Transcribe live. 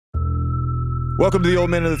Welcome to the Old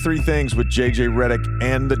Man of the Three Things with JJ Redick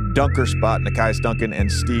and the Dunker Spot, Nekias, Duncan,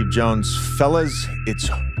 and Steve Jones. Fellas, it's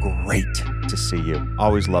great to see you.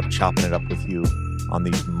 Always love chopping it up with you on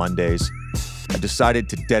these Mondays. I decided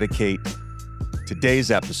to dedicate today's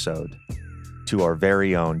episode to our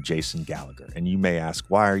very own Jason Gallagher. And you may ask,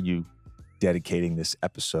 why are you dedicating this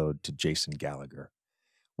episode to Jason Gallagher?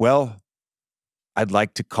 Well, I'd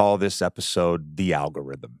like to call this episode The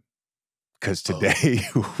Algorithm. Because today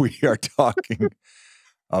we are talking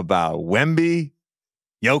about Wemby,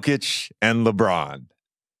 Jokic, and LeBron.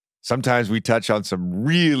 Sometimes we touch on some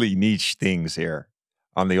really niche things here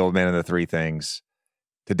on the Old Man of the Three Things.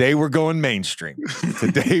 Today we're going mainstream.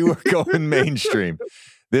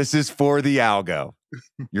 This is for the algo.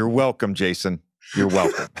 You're welcome, Jason. You're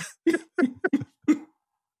welcome.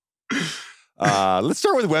 Let's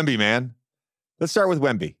start with Wemby, man. Let's start with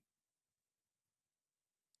Wemby.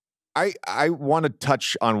 I want to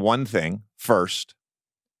touch on one thing first,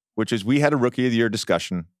 which is we had a Rookie of the Year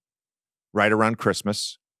discussion right around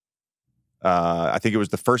Christmas. I think it was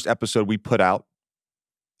the first episode we put out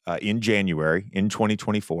in January in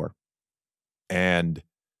 2024. And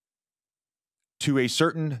to a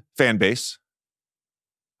certain fan base,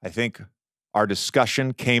 I think our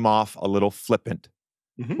discussion came off a little flippant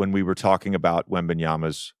when we were talking about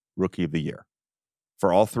Wembanyama's Rookie of the Year.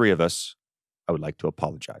 For all three of us, I would like to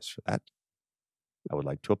apologize for that. I would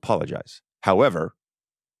like to apologize. However,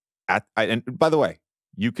 and by the way,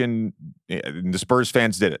 you can, the Spurs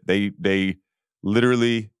fans did it. They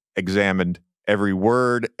literally examined every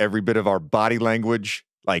word, every bit of our body language.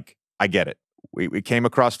 Like, I get it. We came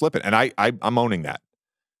across flippant, and I'm owning that.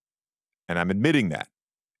 And I'm admitting that.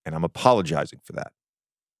 And I'm apologizing for that.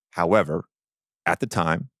 However, at the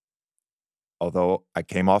time, although I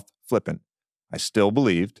came off flippant, I still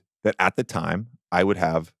believed that at the time, I would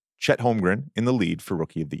have Chet Holmgren in the lead for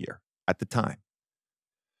Rookie of the Year. At the time.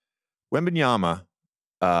 Wembanyama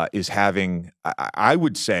is having, I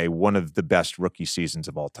would say, one of the best rookie seasons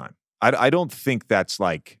of all time. I don't think that's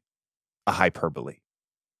like a hyperbole.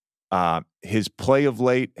 His play of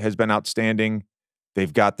late has been outstanding.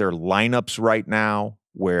 They've got their lineups right now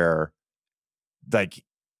where, like,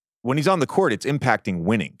 when he's on the court, it's impacting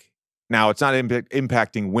winning. Now, it's not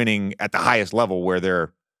impacting winning at the highest level where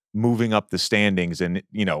they're moving up the standings and,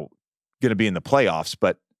 you know, going to be in the playoffs,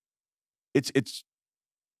 but it's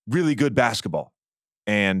really good basketball.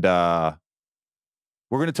 And we're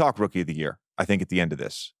going to talk Rookie of the Year, I think, at the end of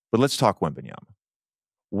this. But let's talk Wembanyama.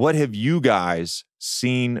 What have you guys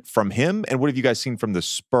seen from him, and what have you guys seen from the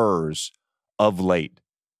Spurs of late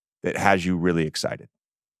that has you really excited?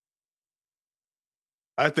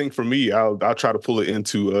 I think for me, I'll try to pull it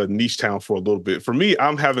into a niche town for a little bit. For me,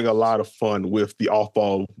 I'm having a lot of fun with the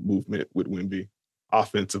off-ball movement with Wemby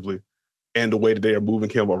offensively and the way that they are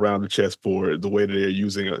moving him around the chessboard, the way that they're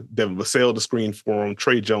using Devin Vassell to screen for him,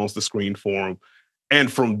 Trey Jones to screen for him.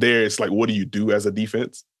 And from there, it's like, what do you do as a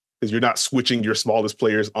defense? Because you're not switching your smallest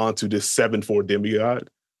players onto this 7'4"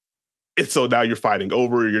 demigod. And so now you're fighting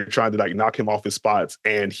over, you're trying to like knock him off his spots,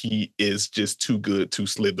 and he is just too good, too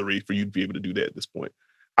slithery for you to be able to do that at this point.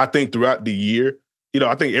 I think throughout the year,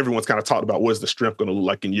 I think everyone's kind of talked about what is the strength going to look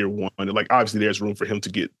like in year one. And like, obviously there's room for him to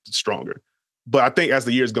get stronger. But I think as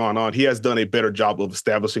the year's gone on, he has done a better job of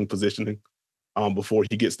establishing positioning before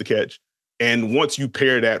he gets the catch. And once you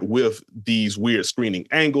pair that with these weird screening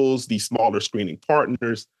angles, these smaller screening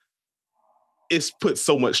partners, it's put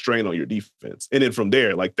so much strain on your defense. And then from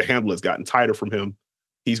there, like, the handle has gotten tighter from him.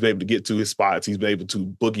 He's been able to get to his spots. He's been able to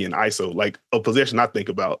boogie and ISO, like a possession I think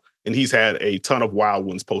about. And he's had a ton of wild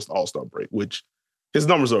ones post All-Star break, which his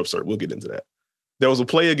numbers are absurd. We'll get into that. There was a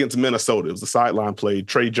play against Minnesota. It was a sideline play.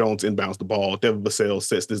 Trey Jones inbounds the ball. Devin Vassell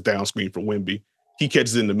sets this down screen for Wemby. He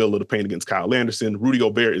catches it in the middle of the paint against Kyle Anderson. Rudy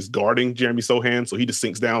Gobert is guarding Jeremy Sohan, so he just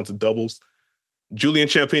sinks down to doubles. Julian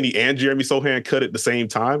Champagnie and Jeremy Sohan cut at the same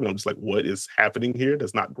time. And I'm just like, what is happening here?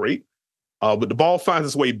 That's not great. But the ball finds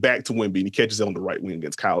its way back to Wemby, and he catches it on the right wing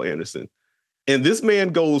against Kyle Anderson. And this man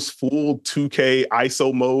goes full 2K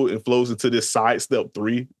ISO mode and flows into this sidestep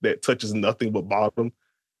three that touches nothing but bottom.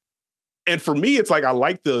 And for me, it's like, I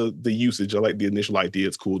like the usage. I like the initial idea.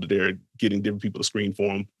 It's cool that they're getting different people to screen for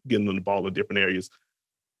him, getting them the ball in different areas.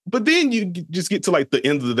 But then you just get to like the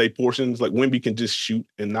end of the day portions. Like, Wemby can just shoot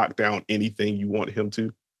and knock down anything you want him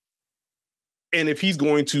to. And if he's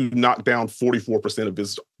going to knock down 44% of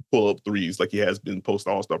his pull-up threes like he has been post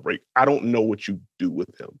All-Star break, I don't know what you do with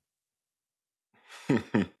him.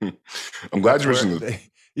 I'm glad you mentioned this.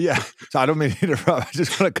 Yeah, so I don't mean to interrupt. I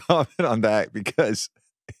just want to comment on that because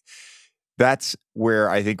that's where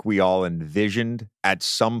I think we all envisioned at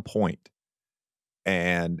some point.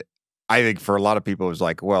 And I think for a lot of people, it was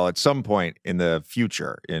like, well, at some point in the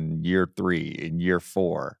future, in year 3, in year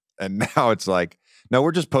 4, and now it's like, no,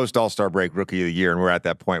 we're just post All-Star break Rookie of the Year, and we're at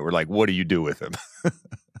that point. We're like, what do you do with him?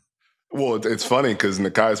 Well, it's funny because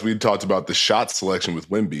Nekias, we talked about the shot selection with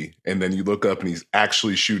Wemby, and then you look up and he's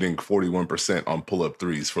actually shooting 41% on pull-up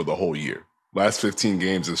threes for the whole year. Last 15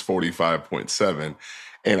 games is 45.7.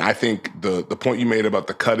 And I think the point you made about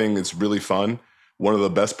the cutting is really fun. One of the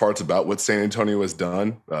best parts about what San Antonio has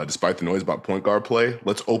done, despite the noise about point guard play,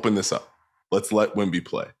 let's open this up. Let's let Wemby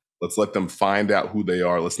play. Let's let them find out who they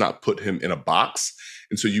are. Let's not put him in a box.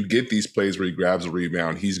 And so you get these plays where he grabs a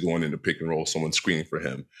rebound, he's going into pick and roll, someone's screening for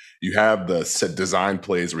him. You have the set design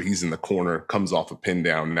plays where he's in the corner, comes off a pin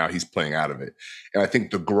down, and now he's playing out of it. And I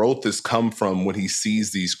think the growth has come from when he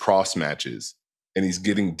sees these cross matches and he's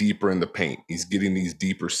getting deeper in the paint. He's getting these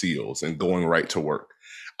deeper seals and going right to work.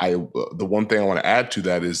 The one thing I want to add to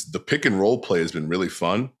that is the pick and roll play has been really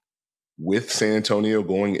fun. With San Antonio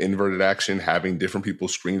going inverted action, having different people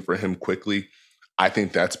screen for him quickly, I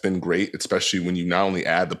think that's been great, especially when you not only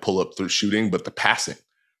add the pull-up through shooting, but the passing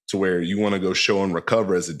to where you want to go show and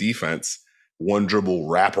recover as a defense, one dribble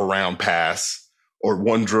wrap-around pass, or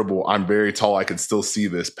one dribble, I'm very tall, I can still see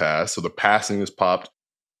this pass. So the passing is popped.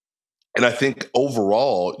 And I think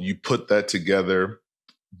overall, you put that together,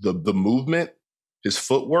 the movement, his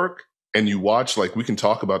footwork, and you watch, like we can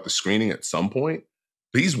talk about the screening at some point,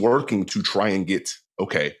 but he's working to try and get,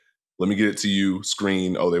 okay, let me get it to you,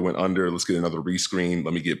 screen. Oh, they went under. Let's get another rescreen.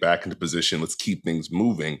 Let me get back into position. Let's keep things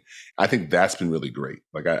moving. I think that's been really great.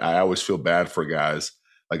 Like I always feel bad for guys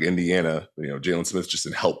like Indiana, Jalen Smith's just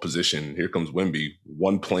in help position. Here comes Wemby,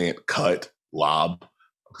 one plant, cut, lob,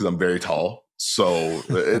 because I'm very tall. So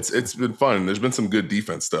it's been fun. There's been some good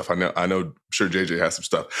defense stuff. I know. I'm sure JJ has some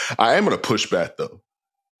stuff. I am going to push back though,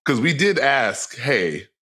 because we did ask, hey,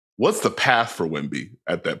 what's the path for Wemby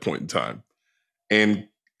at that point in time? And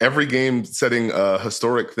every game setting a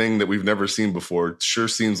historic thing that we've never seen before sure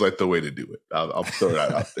seems like the way to do it. I'll throw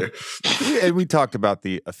that out there. And we talked about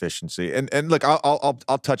the efficiency, and look,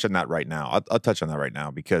 I'll touch on that right now. I'll touch on that right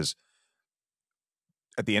now because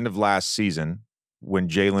at the end of last season, when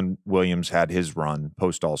Jalen Williams had his run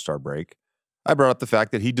post All-Star break, I brought up the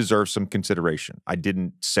fact that he deserves some consideration. I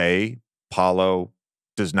didn't say Paolo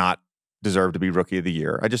does not deserve to be Rookie of the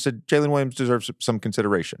Year. I just said Jalen Williams deserves some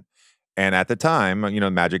consideration. And at the time,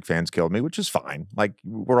 Magic fans killed me, which is fine. Like,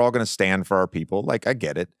 we're all going to stand for our people. Like, I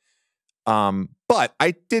get it. But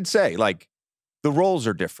I did say, like, the roles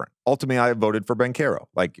are different. Ultimately, I voted for Banchero.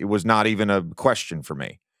 Like, it was not even a question for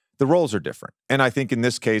me. The roles are different. And I think in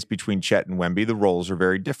this case, between Chet and Wemby, the roles are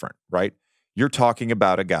very different, right? You're talking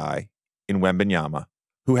about a guy in Wembanyama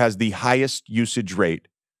who has the highest usage rate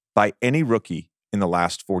by any rookie in the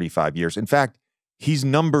last 45 years. In fact, he's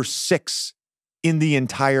number 6 in the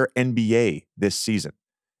entire NBA this season.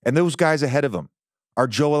 And those guys ahead of him are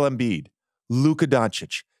Joel Embiid, Luka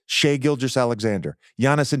Doncic, Shai Gilgeous-Alexander,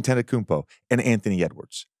 Giannis Antetokounmpo, and Anthony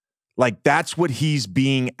Edwards. Like, that's what he's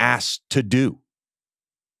being asked to do.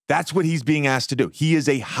 That's what he's being asked to do. He is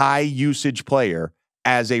a high-usage player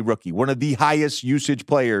as a rookie, one of the highest usage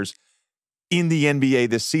players in the NBA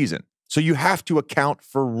this season. So you have to account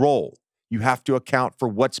for role. You have to account for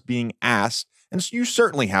what's being asked. And so you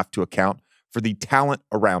certainly have to account for the talent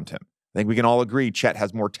around him. I think we can all agree Chet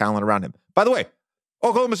has more talent around him. By the way,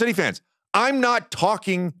 Oklahoma City fans, I'm not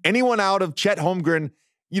talking anyone out of Chet Holmgren,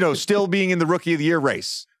 still being in the Rookie of the Year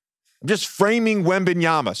race. I'm just framing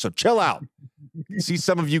Wembanyama, so chill out. I see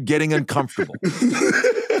some of you getting uncomfortable.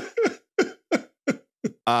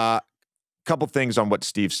 Couple things on what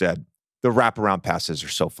Steve said. The wraparound passes are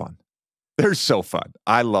so fun. They're so fun.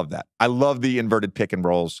 I love that. I love the inverted pick and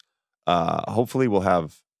rolls. Hopefully we'll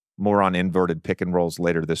have more on inverted pick and rolls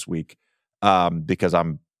later this week because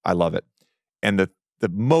I love it. And the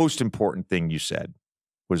most important thing you said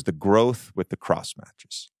was the growth with the cross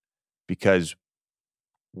matches, because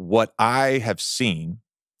what I have seen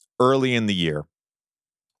early in the year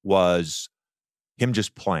was him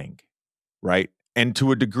just playing, right? And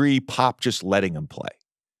to a degree, Pop just letting him play.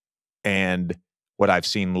 And what I've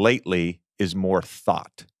seen lately is more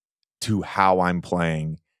thought to how I'm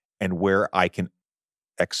playing and where I can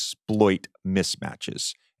exploit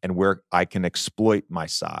mismatches and where I can exploit my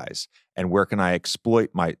size and where can I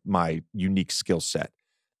exploit my unique skill set.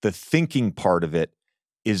 The thinking part of it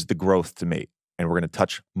is the growth to me. And we're going to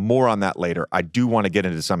touch more on that later. I do want to get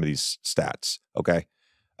into some of these stats. Okay.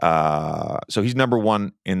 So he's number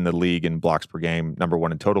 1 in the league in blocks per game, number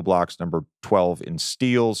 1 in total blocks, number 12 in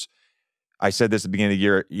steals. I said this at the beginning of the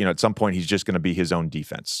year, at some point he's just going to be his own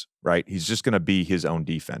defense, right? He's just going to be his own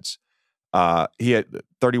defense. He had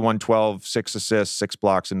 31-12, 6 assists, 6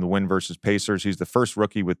 blocks in the win versus Pacers. He's the first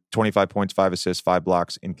rookie with 25 points, 5 assists, 5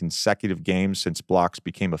 blocks in consecutive games since blocks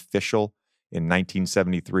became official in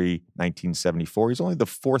 1973, 1974. He's only the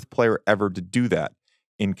 4th player ever to do that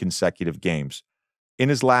in consecutive games. In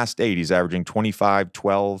his last 8, he's averaging 25,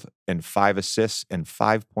 12, and 5 assists and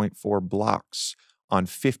 5.4 blocks on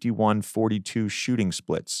 51-42 shooting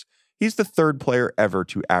splits. He's the 3rd player ever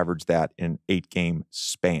to average that in an 8-game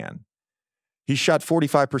span. He shot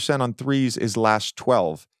 45% on threes his last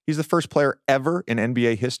 12. He's the first player ever in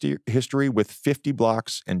NBA history with 50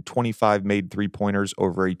 blocks and 25 made three-pointers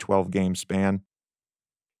over a 12-game span.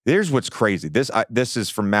 Here's what's crazy. This is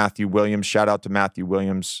from Matthew Williams. Shout out to Matthew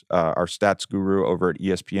Williams, our stats guru over at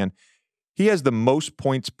ESPN. He has the most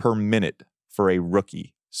points per minute for a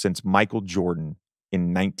rookie since Michael Jordan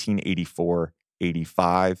in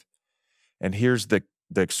 1984-85. And here's the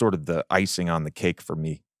sort of the icing on the cake for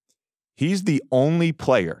me. He's the only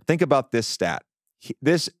player. Think about this stat.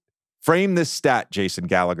 Frame this stat, Jason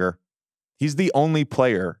Gallagher. He's the only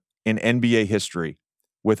player in NBA history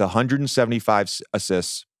with 175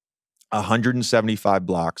 assists, 175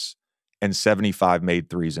 blocks, and 75 made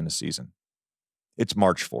threes in a season. It's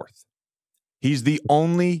March 4th. He's the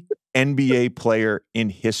only NBA player in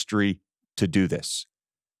history to do this.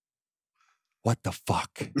 What the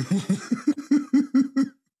fuck?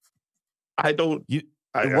 I don't.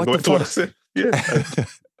 What the fuck? I said. Yeah.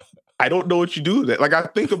 I don't know what you do with that. Like, I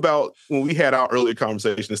think about when we had our earlier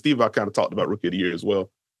conversation, and Steve, I kind of talked about Rookie of the Year as well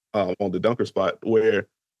on the dunker spot, where,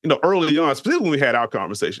 early on, especially when we had our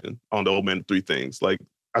conversation on the OM3 things, like,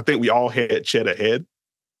 I think we all had Chet ahead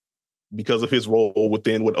because of his role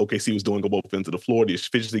within what OKC was doing on both ends of the floor, the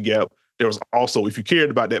efficiency gap. There was also, if you cared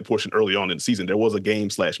about that portion early on in the season, there was a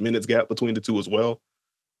game/minutes gap between the two as well.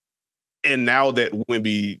 And now that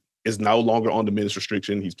Wemby is no longer on the minutes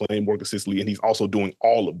restriction, he's playing more consistently, and he's also doing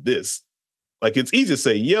all of this. Like, it's easy to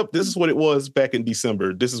say, yep, this is what it was back in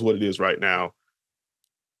December. This is what it is right now.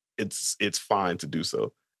 It's fine to do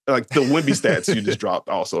so. Like, the Wemby stats you just dropped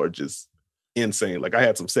also are just insane. Like, I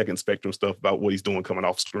had some second spectrum stuff about what he's doing coming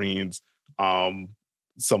off screens, some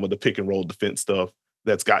of the pick and roll defense stuff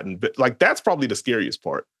that's gotten, like, that's probably the scariest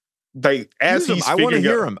part. Like, as he's I want to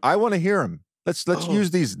hear him. I want to hear him. Let's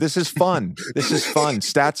use these. This is fun. This is fun.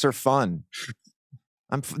 Stats are fun.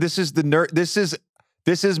 This is the nerd. This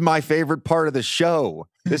is my favorite part of the show.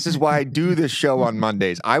 This is why I do this show on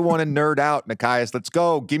Mondays. I want to nerd out, Nekias. Let's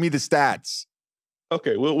go. Give me the stats.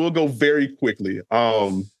 Okay, we'll go very quickly.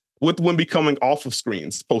 With Wemby coming off of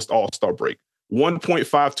screens post All-Star break,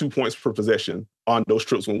 1.52 points per possession on those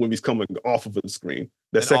trips when Wemby's coming off of the screen.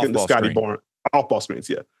 That's second to Scotty Barnes. Off-ball screens,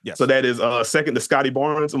 yeah. Yes. So that is second to Scotty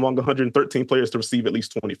Barnes among 113 players to receive at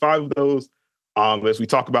least 25 of those. As we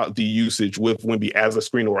talk about the usage with Wemby as a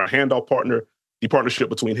screen or a handoff partner, the partnership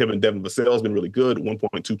between him and Devin Vassell has been really good,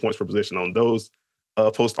 1.2 points per possession on those.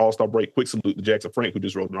 Post All-Star break, quick salute to Jackson Frank, who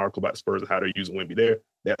just wrote an article about Spurs and how they're using Wemby there.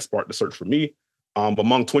 That sparked the search for me.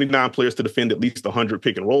 Among 29 players to defend at least 100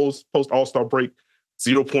 pick and rolls post All-Star break,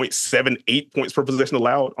 0.78 points per possession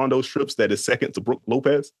allowed on those trips. That is second to Brook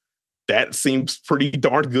Lopez. That seems pretty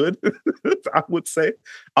darn good, I would say.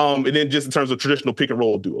 And then just in terms of traditional pick and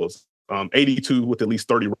roll duos, 82 with at least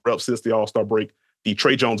 30 reps since the All-Star break. The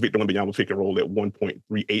Trey Jones, Victor Wembanyama pick and roll at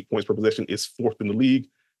 1.38 points per possession is 4th in the league.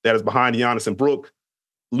 That is behind Giannis and Brook,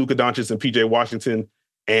 Luka Doncic and PJ Washington,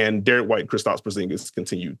 and Derek White and Kristaps Porzingis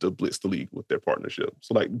continue to blitz the league with their partnership.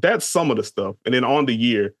 So, like, that's some of the stuff. And then on the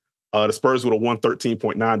year, the Spurs with a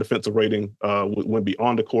 113.9 defensive rating with Wemby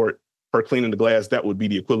on the court. Per cleaning the glass, that would be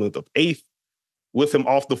the equivalent of 8th. With him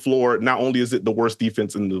off the floor, not only is it the worst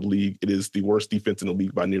defense in the league, it is the worst defense in the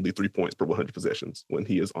league by nearly 3 points per 100 possessions when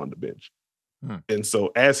he is on the bench. And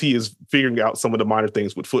so as he is figuring out some of the minor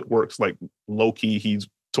things with footworks, like low-key, he's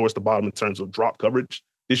towards the bottom in terms of drop coverage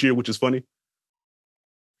this year, which is funny.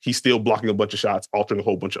 He's still blocking a bunch of shots, altering a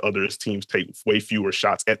whole bunch of others. Teams take way fewer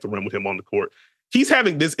shots at the rim with him on the court. He's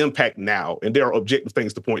having this impact now, and there are objective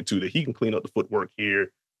things to point to that he can clean up the footwork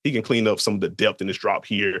here. He can clean up some of the depth in his drop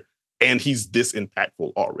here, and he's this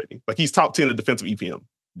impactful already. Like, he's top 10 in defensive EPM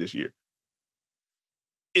this year.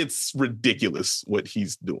 It's ridiculous what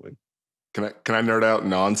he's doing. Can I nerd out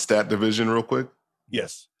non-stat division real quick?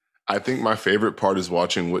 Yes. I think my favorite part is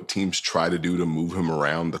watching what teams try to do to move him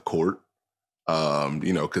around the court.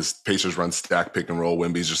 Because Pacers run stack pick and roll.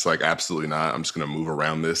 Wemby's just like, absolutely not. I'm just going to move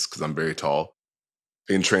around this because I'm very tall.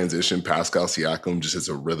 In transition, Pascal Siakam just hits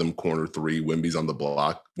a rhythm corner 3. Wemby's on the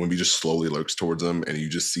block. Wemby just slowly lurks towards him, and you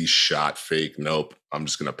just see shot fake. Nope, I'm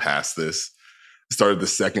just going to pass this. Started the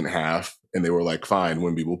second half. and they were like, fine,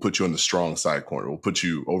 Wemby, we'll put you on the strong side corner. We'll put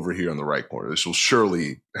you over here on the right corner. This will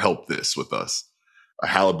surely help this with us. A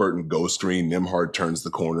Halliburton goes screen. Nembhard turns the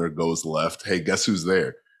corner, goes left. Hey, guess who's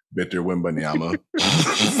there? Victor Wembanyama.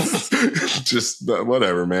 Just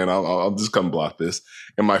whatever, man. I'll just come block this.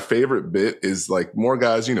 And my favorite bit is like more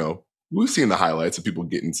guys, we've seen the highlights of people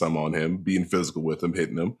getting some on him, being physical with him,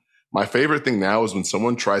 hitting him. My favorite thing now is when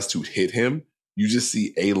someone tries to hit him, you just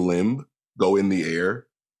see a limb go in the air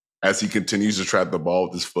as he continues to trap the ball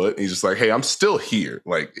with his foot. And he's just like, hey, I'm still here.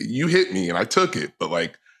 Like, you hit me and I took it, but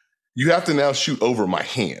like, you have to now shoot over my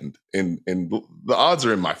hand. And the odds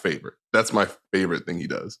are in my favor. That's my favorite thing he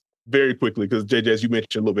does. Very quickly, because JJ, as you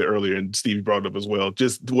mentioned a little bit earlier, and Steve brought it up as well,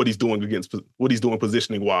 just what he's doing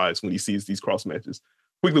positioning wise when he sees these cross matches.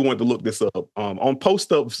 Quickly wanted to look this up. On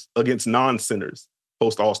post ups against non-centers,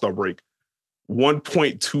 post All-Star break,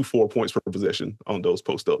 1.24 points per possession on those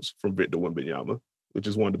post ups from Victor Wembanyama, which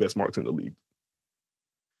is one of the best marks in the league.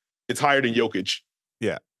 It's higher than Jokic.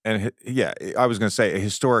 Yeah. And yeah, I was going to say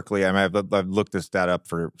historically, I've looked this stat up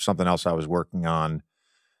for something else I was working on.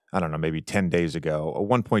 I don't know, maybe 10 days ago. A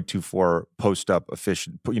 1.24 post-up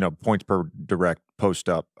points per direct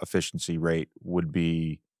post-up efficiency rate would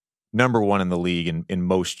be number one in the league in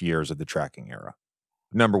most years of the tracking era.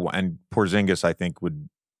 Number one. And Porzingis, I think, would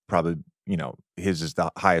probably, his is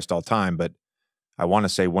the highest all time, but I want to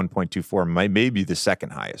say 1.24 may be the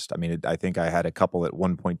second highest. I mean, I think I had a couple at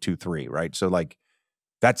 1.23, right? So like,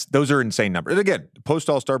 those are insane numbers. And again, post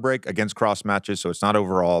All-Star break against cross matches, so it's not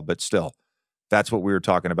overall, but still. That's what we were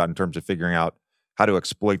talking about in terms of figuring out how to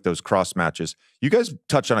exploit those cross matches. You guys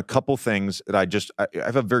touched on a couple things that I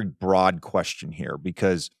have a very broad question here,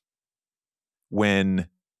 because when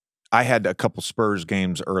I had a couple Spurs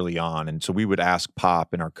games early on, and so we would ask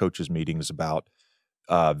Pop in our coaches meetings about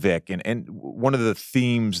Vic, and one of the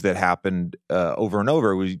themes that happened over and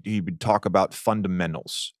over was he would talk about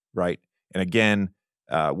fundamentals, right? And again,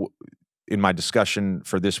 in my discussion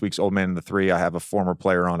for this week's Old Man and the Three, I have a former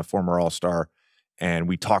player on, a former All-Star, and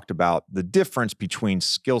we talked about the difference between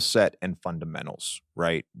skill set and fundamentals,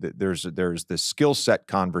 right? There's the skill set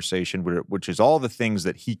conversation, which is all the things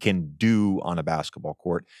that he can do on a basketball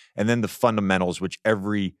court, and then the fundamentals, which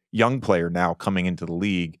every young player now coming into the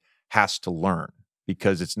league has to learn,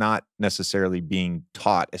 because it's not necessarily being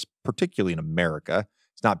taught, particularly in America.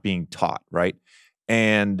 It's not being taught, right?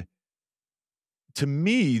 And to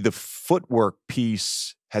me, the footwork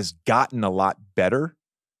piece has gotten a lot better.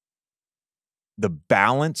 The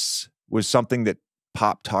balance was something that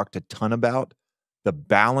Pop talked a ton about. The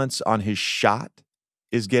balance on his shot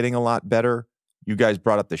is getting a lot better. You guys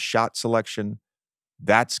brought up the shot selection.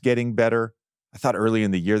 That's getting better. I thought early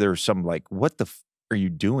in the year there was some like, what the are you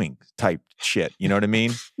doing type shit. You know what I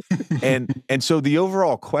mean? And so the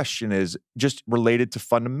overall question is just related to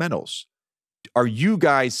fundamentals. Are you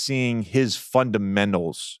guys seeing his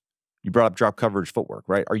fundamentals? You brought up drop coverage footwork,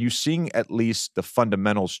 right? Are you seeing at least the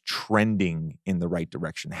fundamentals trending in the right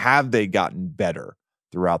direction? Have they gotten better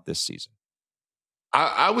throughout this season?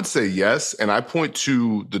 I would say yes. And I point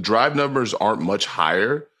to the drive numbers aren't much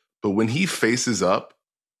higher, but when he faces up,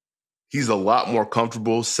 he's a lot more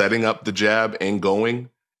comfortable setting up the jab and going.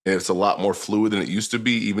 And it's a lot more fluid than it used to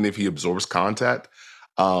be, even if he absorbs contact.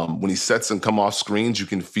 When he sets and come off screens, you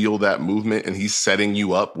can feel that movement, and he's setting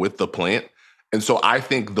you up with the plant. And so I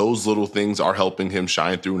think those little things are helping him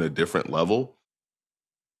shine through in a different level.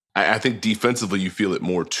 I think defensively you feel it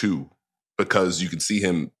more too, because you can see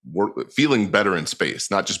him feeling better in space,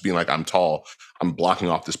 not just being like, I'm tall, I'm blocking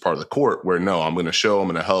off this part of the court, where no, I'm going to show, I'm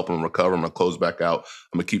going to help, I'm going to recover, I'm going to close back out,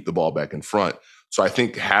 I'm going to keep the ball back in front. So I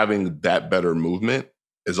think having that better movement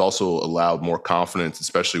has also allowed more confidence,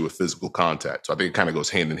 especially with physical contact. So I think it kind of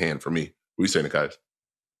goes hand in hand for me. What are you saying, Nekias?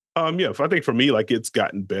 Yeah, I think for me, like, it's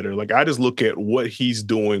gotten better. Like, I just look at what he's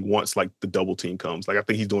doing once, like, the double team comes. Like, I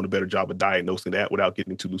think he's doing a better job of diagnosing that without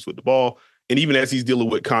getting too loose with the ball. And even as he's dealing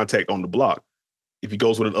with contact on the block, if he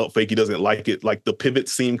goes with an up fake, he doesn't like it. Like, the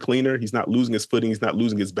pivots seem cleaner. He's not losing his footing. He's not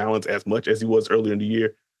losing his balance as much as he was earlier in the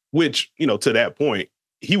year, which, to that point,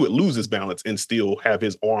 he would lose his balance and still have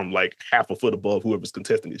his arm like half a foot above whoever's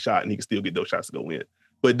contesting his shot, and he can still get those shots to go in.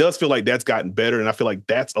 But it does feel like that's gotten better, and I feel like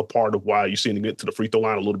that's a part of why you're seeing him get to the free throw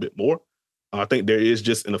line a little bit more. I think there is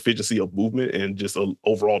just an efficiency of movement and just an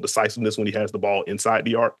overall decisiveness when he has the ball inside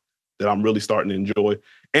the arc that I'm really starting to enjoy.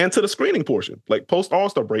 And to the screening portion, like post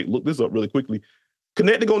All-Star break, look this up really quickly,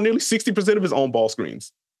 connecting on nearly 60% of his own ball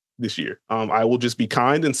screens this year. I will just be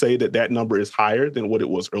kind and say that number is higher than what it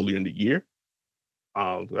was earlier in the year.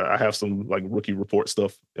 I have some like rookie report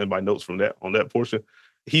stuff in my notes from that on that portion.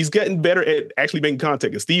 he's getting better at actually making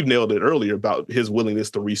contact. And Steve nailed it earlier about his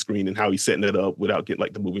willingness to rescreen and how he's setting it up without getting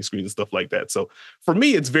like the moving screens and stuff like that. So for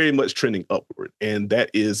me, it's very much trending upward. And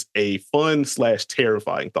that is a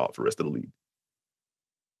fun/terrifying thought for the rest of the league.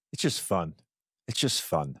 It's just fun. It's just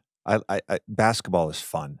fun. Basketball is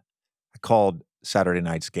fun. I called Saturday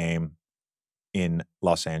night's game in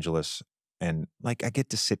Los Angeles, and like I get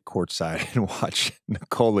to sit courtside and watch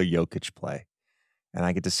Nikola Jokic play. And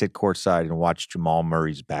I get to sit courtside and watch Jamal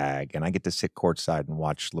Murray's bag. And I get to sit courtside and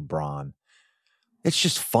watch LeBron. It's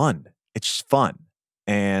just fun. It's just fun.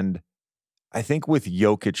 And I think with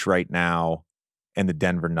Jokic right now and the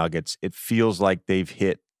Denver Nuggets, it feels like they've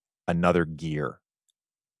hit another gear.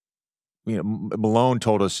 You know, Malone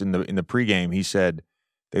told us in the pregame, he said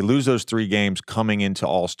they lose those 3 games coming into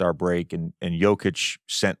All-Star break, and Jokic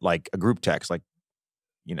sent like a group text, like,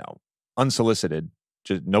 you know, unsolicited.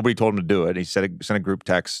 Just nobody told him to do it. He sent a group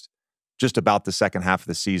text just about the second half of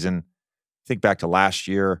the season. Think back to last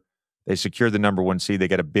year. They secured the number 1 seed. They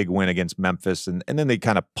got a big win against Memphis, and then they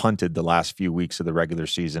kind of punted the last few weeks of the regular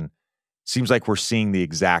season. Seems like we're seeing the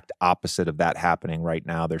exact opposite of that happening right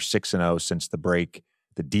now. They're 6-0 since the break.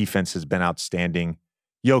 The defense has been outstanding.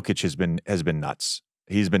 Jokic has been nuts.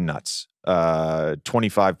 He's been nuts.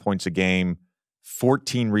 25 points a game,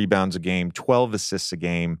 14 rebounds a game, 12 assists a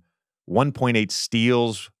game, 1.8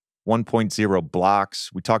 steals, 1.0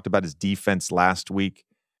 blocks. We talked about his defense last week.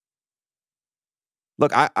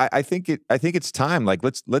 Look, I think it's time. Like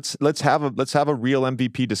let's have a real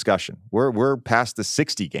MVP discussion. We're past the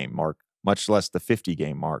 60 game mark, much less the 50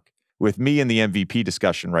 game mark. With me in the MVP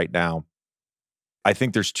discussion right now, I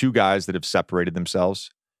think there's 2 guys that have separated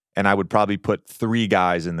themselves, and I would probably put 3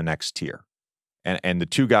 guys in the next tier. And the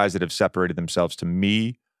 2 guys that have separated themselves to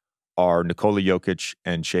me are Nikola Jokic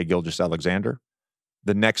and Shai Gilgeous-Alexander.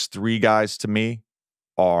 The next 3 guys to me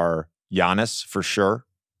are Giannis for sure.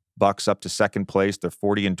 Bucks up to second place. They're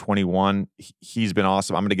 40-21. He's been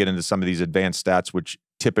awesome. I'm going to get into some of these advanced stats, which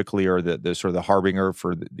typically are the sort of the harbinger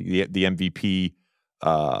for the MVP.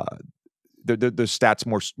 The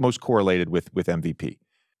stats most correlated with MVP.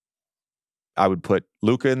 I would put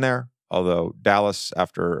Luka in there, although Dallas,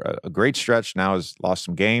 after a great stretch, now has lost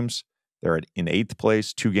some games. They're in 8th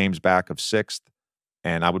place, 2 games back of 6th.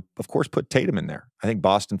 And I would, of course, put Tatum in there. I think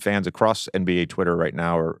Boston fans across NBA Twitter right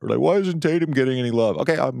now are like, why isn't Tatum getting any love?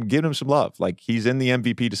 Okay, I'm giving him some love. Like, he's in the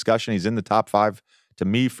MVP discussion. He's in the top 5 to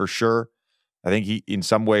me for sure. I think he, in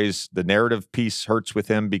some ways, the narrative piece hurts with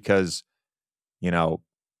him because, you know,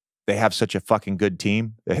 they have such a fucking good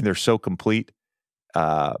team and they're so complete.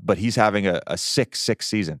 But he's having a sick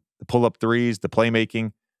season. The pull-up threes, the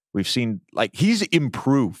playmaking. We've seen, like, he's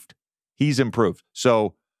improved. He's improved.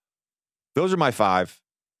 So those are my 5.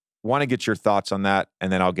 Want to get your thoughts on that,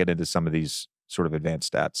 and then I'll get into some of these sort of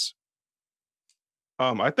advanced stats.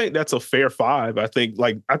 I think that's a fair 5. I think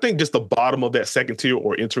just the bottom of that second tier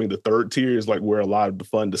or entering the third tier is like where a lot of the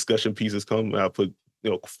fun discussion pieces come. I put,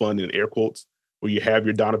 fun in air quotes, where you have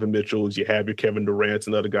your Donovan Mitchells, you have your Kevin Durant's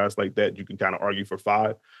and other guys like that. You can kind of argue for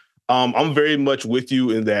 5. I'm very much with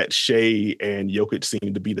you in that Shai and Jokic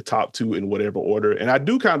seem to be the top 2 in whatever order. And I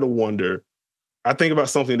do kind of wonder, I think about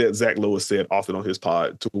something that Zach Lowe has said often on his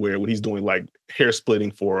pod, to where when he's doing like hair splitting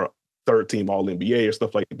for 3rd team All NBA or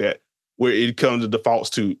stuff like that, where it comes to defaults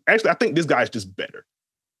to, actually, I think this guy's just better.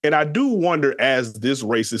 And I do wonder, as this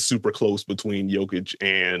race is super close between Jokic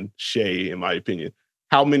and Shai, in my opinion,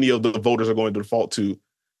 how many of the voters are going to default to,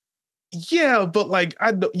 yeah, but like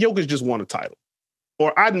Jokic just won a title.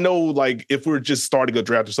 Or I know, like, if we're just starting a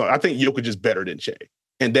draft or something, I think Jokic is better than Shai.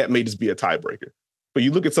 And that may just be a tiebreaker. But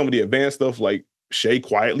you look at some of the advanced stuff, like Shai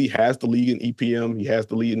quietly has the lead in EPM. He has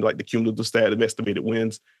the lead in like the cumulative stat of estimated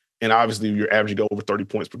wins. And obviously you're averaging over 30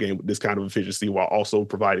 points per game with this kind of efficiency while also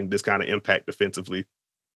providing this kind of impact defensively.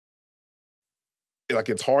 Like,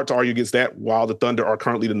 it's hard to argue against that while the Thunder are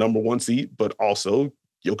currently the number 1 seed, but also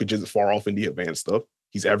Jokic isn't far off in the advanced stuff.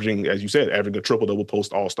 He's averaging, as you said, a triple-double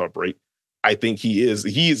post All-Star break. I think he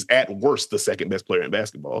is at worst the second best player in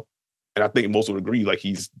basketball. And I think most would agree, like,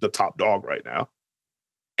 he's the top dog right now.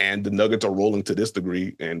 And the Nuggets are rolling to this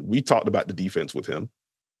degree. And we talked about the defense with him.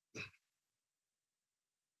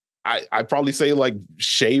 I'd probably say like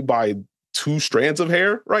Shai by 2 strands of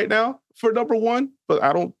hair right now for number 1, but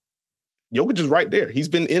Jokic is right there. He's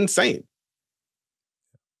been insane.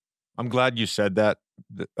 I'm glad you said that.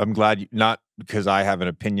 I'm glad not because I have an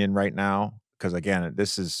opinion right now, because again,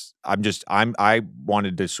 I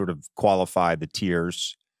wanted to sort of qualify the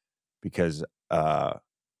tiers because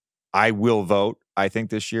I will vote. I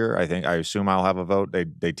think this year, I assume I'll have a vote.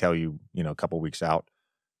 They tell you, a couple weeks out.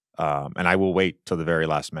 And I will wait till the very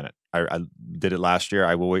last minute. I did it last year.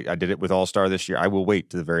 I will wait. I did it with All-Star this year. I will wait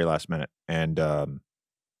to the very last minute. And I'm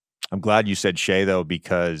glad you said Shea, though,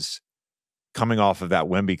 because coming off of that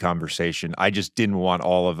Wemby conversation, I just didn't want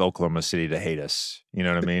all of Oklahoma City to hate us. You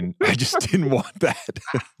know what I mean? I just didn't want that.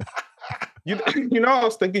 You know, I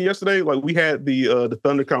was thinking yesterday, like we had the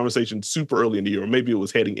Thunder conversation super early in the year, or maybe it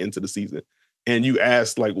was heading into the season. And you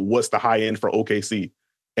asked, like, what's the high end for OKC?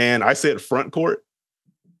 And I said front court.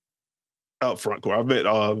 Front court. I meant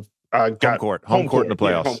I got home court in the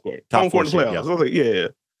playoffs. Yeah, home court. Top home court in the playoffs. Yeah. I was like, yeah.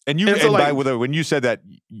 And when you said that,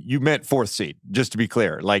 you meant fourth seed, just to be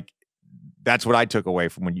clear. Like, that's what I took away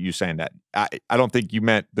from when you saying that. I don't think you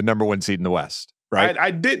meant the number one seed in the West, right? I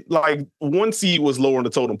did, like, one seed was lower on the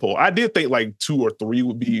totem pole. I did think like 2 or 3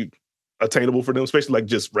 would be attainable for them, especially like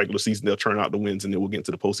just regular season. They'll turn out the wins and then we'll get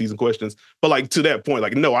into the postseason questions. But like to that point,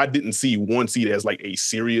 like, no, I didn't see 1 seed as like a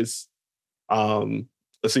serious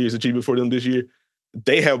achievement for them this year.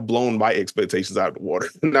 They have blown my expectations out of the water.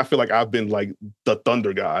 And I feel like I've been like the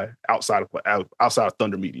Thunder guy outside of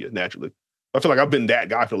Thunder media, naturally. I feel like I've been that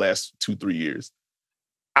guy for the last 2-3 years.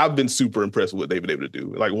 I've been super impressed with what they've been able to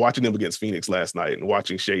do. Like watching them against Phoenix last night and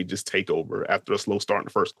watching Shea just take over after a slow start in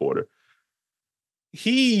the first quarter.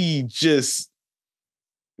 He just,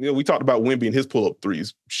 we talked about Wemby and his pull-up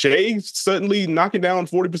threes. Shea suddenly knocking down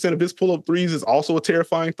 40% of his pull-up threes is also a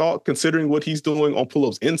terrifying thought, considering what he's doing on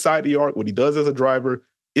pull-ups inside the arc, what he does as a driver,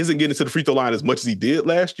 isn't getting to the free throw line as much as he did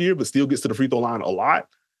last year, but still gets to the free throw line a lot.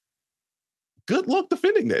 Good luck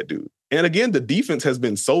defending that dude. And again, the defense has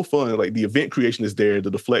been so fun. Like the event creation is there,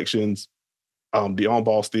 the deflections, the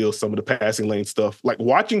on-ball steals, some of the passing lane stuff. Like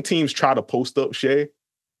watching teams try to post up Shea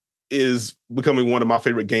is becoming one of my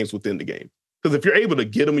favorite games within the game. Because if you're able to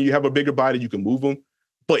get him and you have a bigger body, you can move him.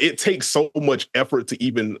 But it takes so much effort to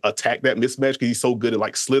even attack that mismatch because he's so good at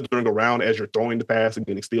like slithering around as you're throwing the pass and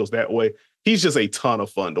getting steals that way. He's just a ton of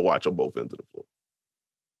fun to watch on both ends of the floor.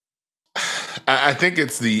 I think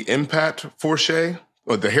it's the impact for Shea.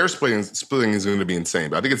 Well, the hair splitting is going to be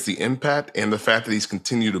insane, but I think it's the impact and the fact that he's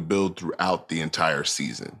continued to build throughout the entire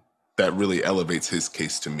season that really elevates his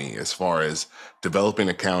case to me as far as developing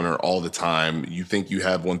a counter all the time. You think you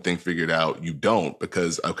have one thing figured out. You don't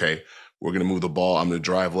because, okay, we're going to move the ball. I'm going to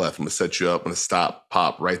drive left. I'm going to set you up. I'm going to stop,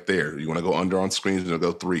 pop right there. You want to go under on screens, you're going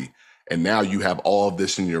to go 3. And now you have all of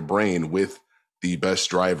this in your brain with the best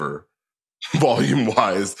driver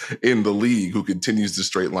volume-wise in the league who continues to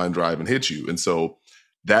straight line drive and hit you. And so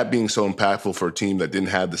that being so impactful for a team that didn't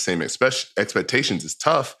have the same expectations is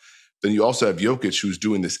tough. Then you also have Jokic, who's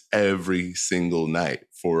doing this every single night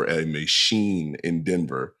for a machine in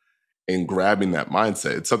Denver and grabbing that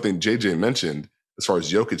mindset. It's something JJ mentioned as far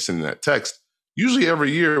as Jokic sending that text. Usually every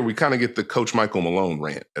year we kind of get the Coach Michael Malone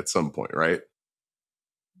rant at some point, right?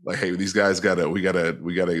 Like, hey, these guys we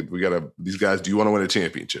gotta, these guys, do you want to win a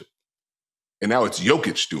championship? And now it's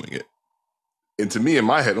Jokic doing it. And to me, in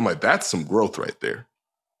my head, I'm like, that's some growth right there.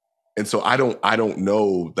 And so I don't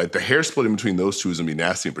know, like the hair splitting between those two is going to be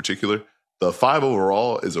nasty in particular. The 5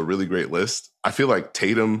 overall is a really great list. I feel like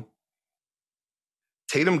Tatum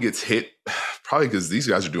gets hit probably because these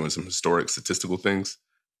guys are doing some historic statistical things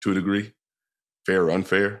to a degree, fair or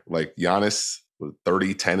unfair. Like Giannis with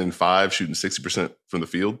 30, 10, and 5, shooting 60% from the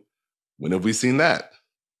field. When have we seen that?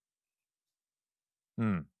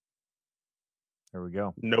 There we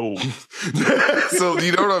go. No. So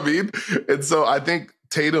you know what I mean? And so I think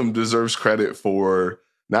Tatum deserves credit for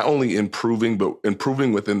not only improving, but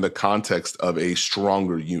improving within the context of a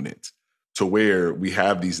stronger unit to where we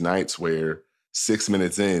have these nights where 6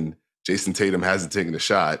 minutes in, Jason Tatum hasn't taken a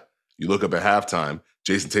shot. You look up at halftime,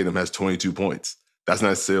 Jason Tatum has 22 points. That's not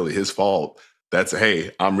necessarily his fault. That's,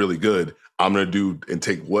 hey, I'm really good. I'm going to do and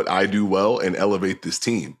take what I do well and elevate this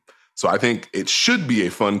team. So I think it should be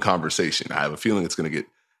a fun conversation. I have a feeling it's going to get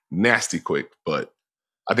nasty quick, but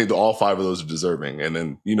I think that all 5 of those are deserving. And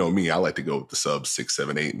then, you know me, I like to go with the subs 6,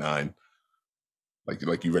 7, 8, 9.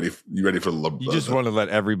 Like you ready for the You just want to let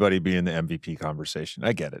everybody be in the MVP conversation.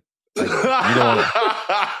 I get it. You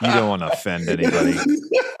don't want to offend anybody.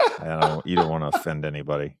 You don't want to offend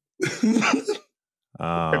anybody.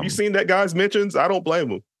 Have you seen that guy's mentions? I don't blame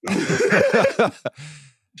him.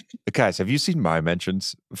 Guys, have you seen my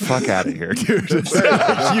mentions? Fuck out of here, dude. You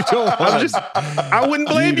don't want I wouldn't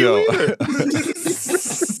blame you either.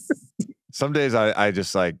 Some days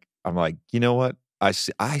I'm like, you know what? I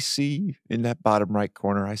see in that bottom right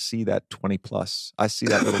corner, I see that 20 plus. I see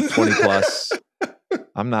that little 20 plus.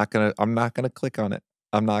 I'm not gonna click on it.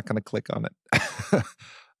 I'm not gonna click on it.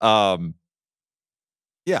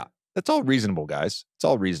 Yeah, that's all reasonable, guys. It's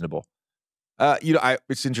all reasonable.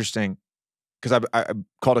 It's interesting because I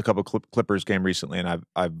called a couple Clippers game recently, and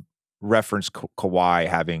I've referenced Kawhi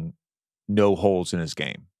having no holes in his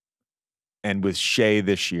game. And with Shea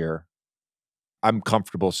this year, I'm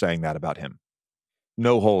comfortable saying that about him.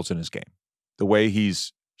 No holes in his game. The way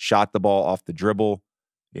he's shot the ball off the dribble,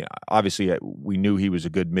 obviously we knew he was a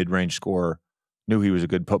good mid-range scorer, knew he was a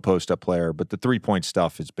good post-up player, but the three-point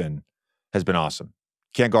stuff has been awesome.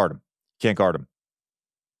 Can't guard him.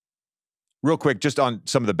 Real quick, just on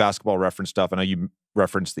some of the basketball reference stuff, I know you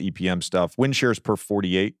referenced the EPM stuff. Win shares per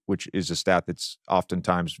 48, which is a stat that's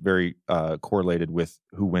oftentimes very correlated with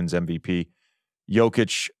who wins MVP.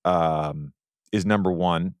 Jokic is number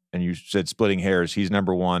one, and you said splitting hairs. He's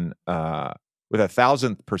number one with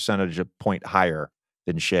 1,000th percentage point higher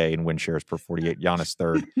than Shea in win shares per 48. Giannis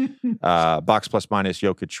third. Box plus minus,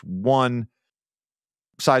 Jokic one.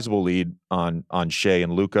 Sizable lead on Shea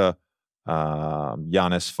and Luka.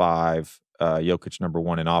 Giannis 5. Jokic number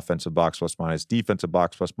 1 in offensive box plus minus, defensive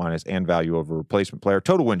box plus minus, and value over replacement player.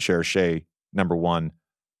 Total win share, Shea number 1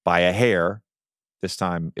 by a hair. This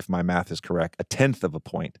time, if my math is correct, 1/10 of a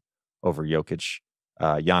point over Jokic.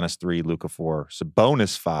 Giannis 3, Luka 4,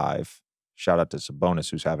 Sabonis 5. Shout out to Sabonis,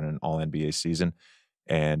 who's having an all-NBA season.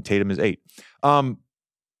 And Tatum is 8. I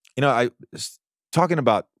was talking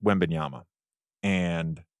about Wembanyama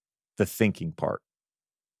and the thinking part.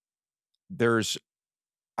 There's,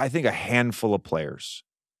 I think, a handful of players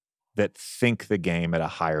that think the game at a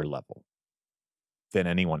higher level than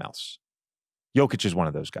anyone else. Jokic is one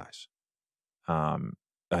of those guys. I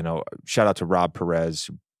know, shout out to Rob Perez,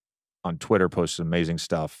 who on Twitter posts amazing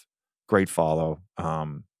stuff. Great follow.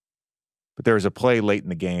 But there was a play late in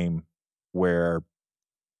the game where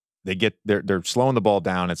they're slowing the ball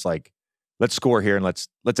down. It's like, let's score here and let's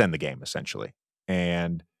end the game, essentially.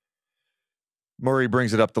 And Murray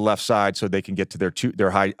brings it up the left side so they can get to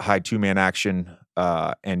their high two-man action.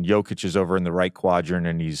 And Jokic is over in the right quadrant,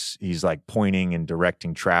 and he's like pointing and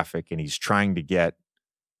directing traffic, and he's trying to get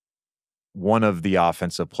one of the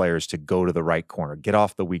offensive players to go to the right corner, get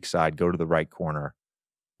off the weak side, go to the right corner,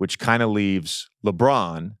 which kind of leaves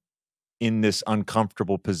LeBron in this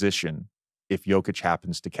uncomfortable position if Jokic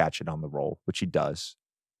happens to catch it on the roll, which he does.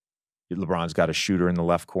 LeBron's got a shooter in the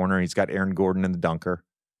left corner. He's got Aaron Gordon in the dunker.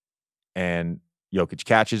 And Jokic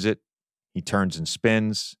catches it. He turns and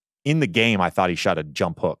spins. In the game, I thought he shot a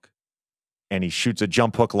jump hook. And he shoots a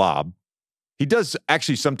jump hook lob. He does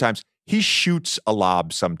actually sometimes. He shoots a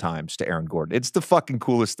lob sometimes to Aaron Gordon. It's the fucking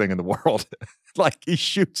coolest thing in the world. Like he's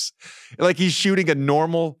shooting a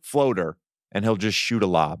normal floater, and he'll just shoot a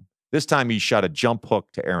lob. This time he shot a jump hook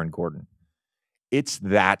to Aaron Gordon. It's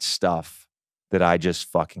that stuff that I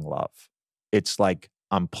just fucking love. It's like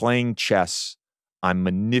I'm playing chess. I'm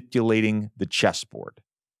manipulating the chessboard,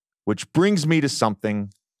 which brings me to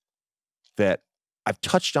something that I've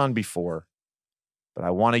touched on before, but I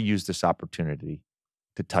want to use this opportunity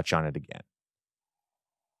to touch on it again.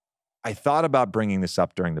 I thought about bringing this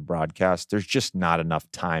up during the broadcast. There's just not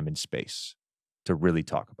enough time and space to really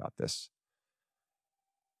talk about this.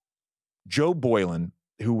 Joe Boylan,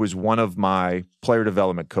 who was one of my player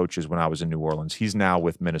development coaches when I was in New Orleans, he's now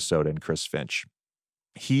with Minnesota and Chris Finch.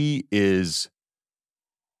 He is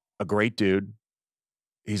a great dude.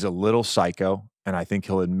 He's a little psycho, and I think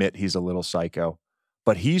he'll admit he's a little psycho,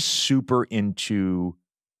 but he's super into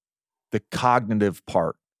the cognitive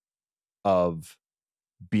part of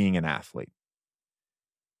being an athlete.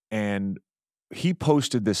 And he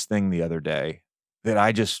posted this thing the other day that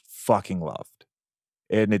I just fucking loved.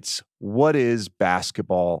 And it's, what is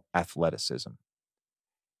basketball athleticism?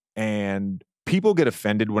 And people get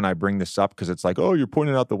offended when I bring this up because it's like, oh, you're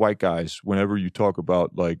pointing out the white guys whenever you talk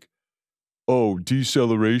about like, oh,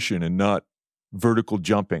 deceleration and not vertical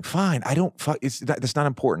jumping. Fine. That's not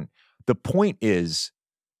important. The point is,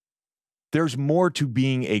 there's more to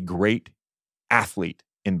being a great athlete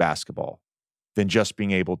in basketball than just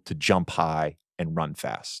being able to jump high and run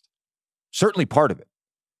fast. Certainly part of it.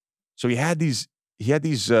 So he had these,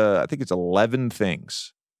 I think it's 11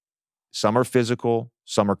 things. Some are physical,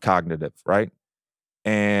 some are cognitive, right?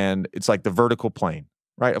 And it's like the vertical plane,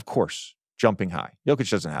 right? Of course, jumping high. Jokic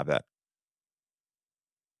doesn't have that.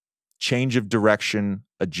 Change of direction,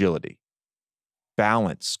 agility,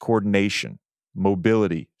 balance, coordination,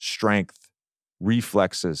 mobility, strength,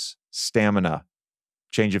 reflexes, stamina,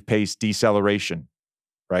 change of pace, deceleration,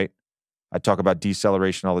 right? I talk about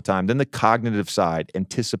deceleration all the time. Then the cognitive side,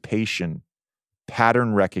 anticipation,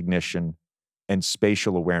 pattern recognition, and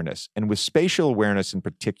spatial awareness. And with spatial awareness in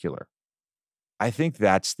particular, I think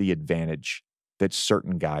that's the advantage that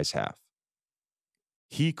certain guys have.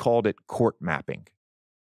 He called it court mapping.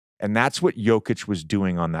 And that's what Jokic was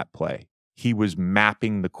doing on that play. He was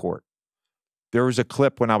mapping the court. There was a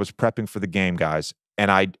clip when I was prepping for the game, guys,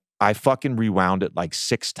 and I fucking rewound it like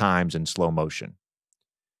 6 times in slow motion.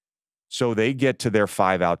 So they get to their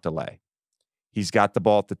 5-out delay. He's got the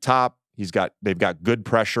ball at the top. They've got good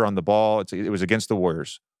pressure on the ball. It was against the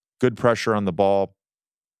Warriors. Good pressure on the ball.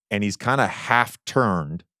 And he's kind of half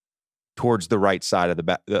turned towards the right side of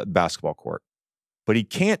the basketball court. But he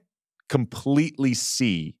can't completely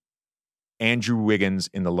see Andrew Wiggins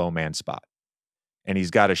in the low man spot. And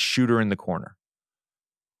he's got a shooter in the corner.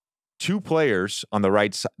 2 players on the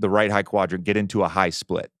right high quadrant get into a high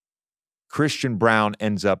split. Christian Braun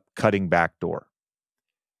ends up cutting back door.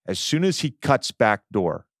 As soon as he cuts back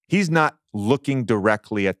door, he's not looking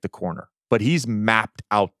directly at the corner, but he's mapped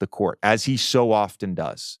out the court, as he so often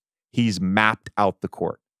does. He's mapped out the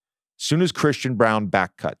court. As soon as Christian Braun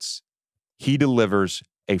back cuts, he delivers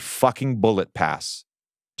a fucking bullet pass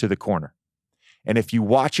to the corner. And if you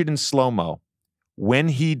watch it in slow-mo, when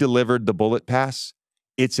he delivered the bullet pass,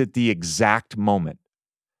 it's at the exact moment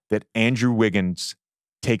that Andrew Wiggins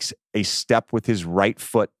takes a step with his right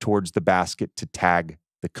foot towards the basket to tag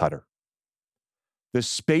the cutter. The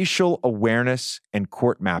spatial awareness and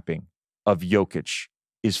court mapping of Jokic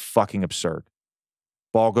is fucking absurd.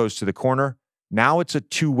 Ball goes to the corner. Now it's a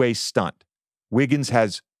 2-way stunt. Wiggins,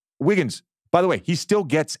 by the way, he still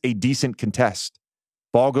gets a decent contest.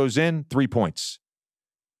 Ball goes in, 3 points.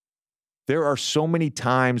 There are so many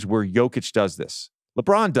times where Jokic does this.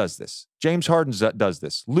 LeBron does this. James Harden does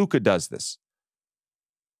this. Luka does this.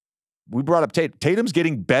 We brought up Tatum. Tatum's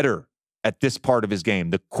getting better at this part of his game,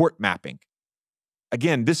 the court mapping.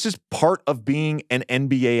 Again, this is part of being an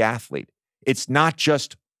NBA athlete. It's not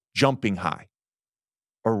just jumping high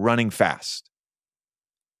or running fast.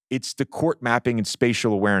 It's the court mapping and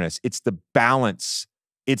spatial awareness. It's the balance.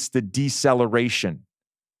 It's the deceleration.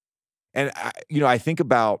 And I think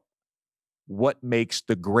about what makes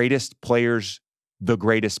the greatest players the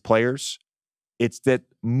greatest players. It's that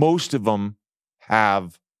most of them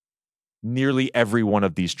have nearly every one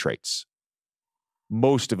of these traits.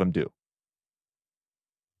 Most of them do.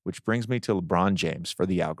 Which brings me to LeBron James for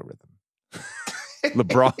the algorithm.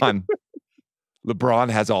 LeBron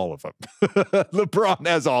has all of them. LeBron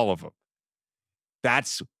has all of them.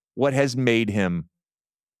 That's what has made him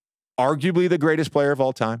arguably the greatest player of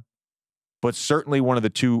all time, but certainly one of the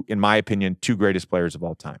 2, in my opinion, 2 greatest players of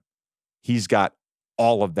all time. He's got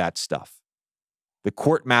all of that stuff. The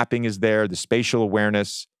court mapping is there, the spatial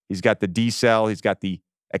awareness. He's got the decel. He's got the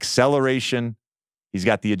acceleration. He's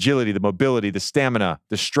got the agility, the mobility, the stamina,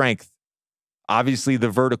 the strength, obviously the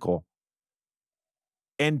vertical.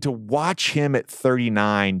 And to watch him at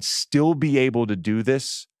 39 still be able to do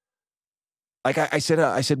this, like I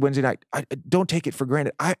said Wednesday night, I don't take it for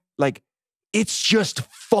granted. It's just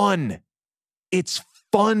fun. It's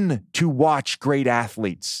fun to watch great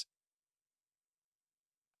athletes.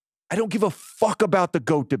 I don't give a fuck about the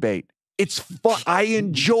GOAT debate. It's fun. I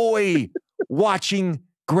enjoy watching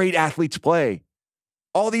great athletes play.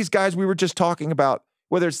 All these guys we were just talking about,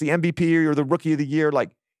 whether it's the MVP or the Rookie of the Year,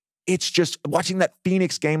 it's just watching that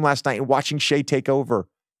Phoenix game last night and watching Shea take over.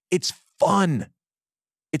 It's fun.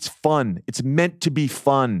 It's fun. It's meant to be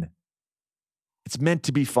fun. It's meant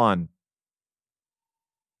to be fun.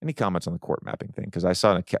 Any comments on the court mapping thing? Because I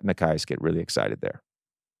saw Nekias get really excited there.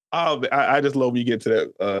 I just love when you get to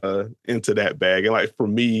that into that bag. And for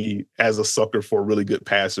me, as a sucker for really good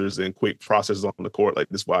passers and quick processes on the court,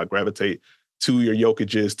 this is why I gravitate to your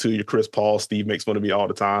Jokic's, to your Chris Paul. Steve makes fun of me all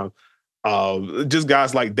the time. Just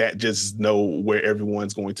guys like that just know where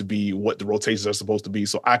everyone's going to be, what the rotations are supposed to be.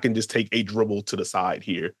 So I can just take a dribble to the side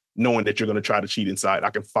here, knowing that you're going to try to cheat inside. I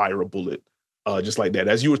can fire a bullet just like that.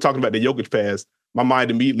 As you were talking about the Jokic pass, my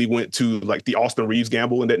mind immediately went to the Austin Reeves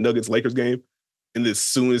gamble in that Nuggets-Lakers game. And as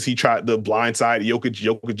soon as he tried the blind side,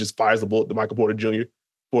 Jokic just fires the bullet to Michael Porter Jr.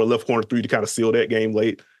 for a left corner 3 to kind of seal that game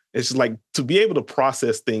late. It's just to be able to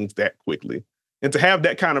process things that quickly and to have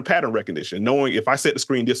that kind of pattern recognition, knowing if I set the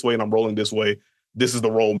screen this way and I'm rolling this way, this is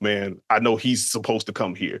the roll man. I know he's supposed to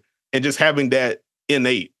come here. And just having that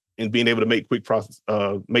innate and being able to make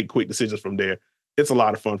quick decisions from there, it's a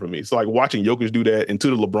lot of fun for me. So watching Jokic do that, and to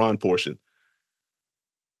the LeBron portion,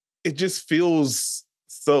 it just feels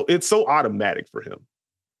it's so automatic for him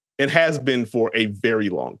and has been for a very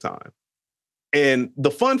long time. And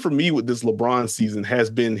the fun for me with this LeBron season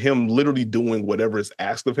has been him literally doing whatever is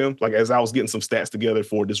asked of him. As I was getting some stats together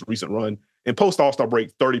for this recent run, and post All-Star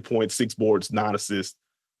break, 30 points, 6 boards, 9 assists,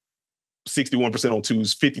 61% on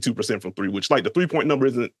twos, 52% from 3, which the 3-point number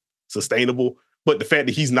isn't sustainable, but the fact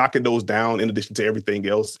that he's knocking those down in addition to everything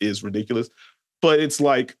else is ridiculous. But it's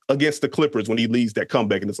against the Clippers when he leads that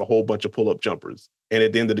comeback and it's a whole bunch of pull-up jumpers. And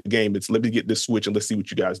at the end of the game, it's let me get this switch and let's see what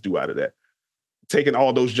you guys do out of that. taking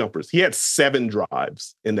all those jumpers. He had 7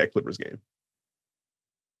 drives in that Clippers game.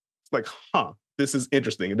 It's like, this is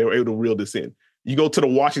interesting. And they were able to reel this in. You go to the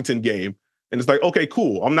Washington game, and it's like, okay,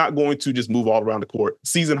 cool. I'm not going to just move all around the court.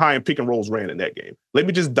 Season high and pick and rolls ran in that game. Let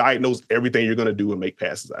me just diagnose everything you're going to do and make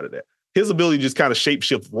passes out of that. His ability to just kind of shape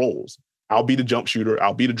shift roles. I'll be the jump shooter.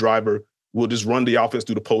 I'll be the driver. We'll just run the offense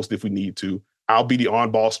through the post if we need to. I'll be the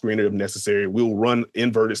on-ball screener if necessary. We'll run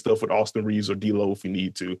inverted stuff with Austin Reeves or D'Lo if we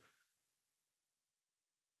need to.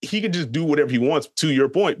 He can just do whatever he wants, to your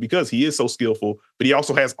point, because he is so skillful, but he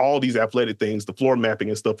also has all these athletic things, the floor mapping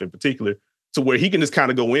and stuff in particular, to where he can just kind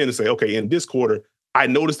of go in and say, okay, in this quarter, I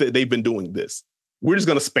noticed that they've been doing this. We're just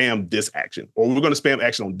going to spam this action, or we're going to spam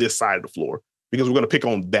action on this side of the floor because we're going to pick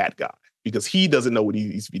on that guy because he doesn't know what he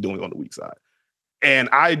needs to be doing on the weak side. And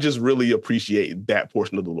I just really appreciate that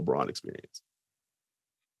portion of the LeBron experience.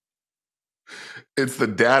 It's the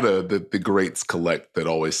data that the greats collect that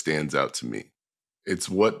always stands out to me. It's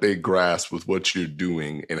what they grasp with what you're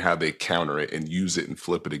doing and how they counter it and use it and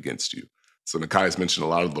flip it against you. So Nekias mentioned a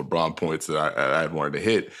lot of the LeBron points that I had wanted to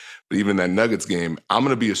hit. But even that Nuggets game, I'm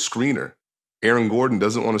going to be a screener. Aaron Gordon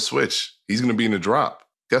doesn't want to switch. He's going to be in a drop.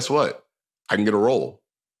 Guess what? I can get a roll.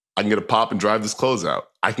 I can get a pop and drive this closeout.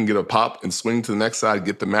 I can get a pop and swing to the next side,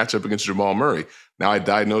 get the matchup against Jamal Murray. Now I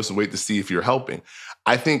diagnose and wait to see if you're helping.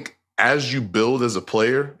 I think as you build as a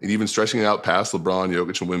player, and even stretching it out past LeBron,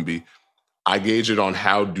 Jokic, and Wemby, I gauge it on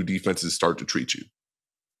how do defenses start to treat you.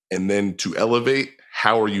 And then to elevate,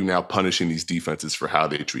 how are you now punishing these defenses for how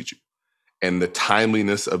they treat you? And the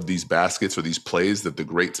timeliness of these baskets or these plays that the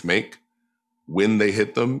greats make when they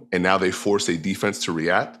hit them, and now they force a defense to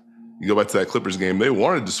react. You go back to that Clippers game, they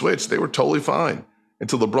wanted to switch. They were totally fine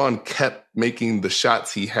until LeBron kept making the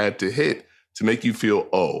shots he had to hit to make you feel,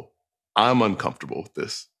 oh, I'm uncomfortable with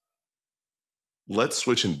this. Let's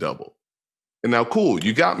switch and double. And now, cool,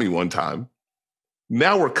 you got me one time.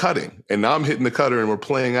 Now we're cutting, and now I'm hitting the cutter and we're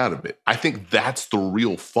playing out of it. I think that's the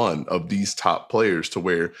real fun of these top players, to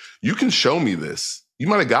where you can show me this. You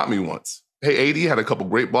might have got me once. Hey, AD had a couple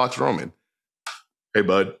great blocks Roman. Hey,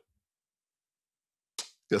 bud.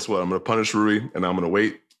 Guess what? I'm going to punish Rui, and I'm going to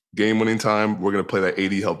wait. Game-winning time, we're going to play that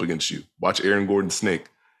AD help against you. Watch Aaron Gordon snake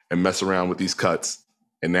and mess around with these cuts.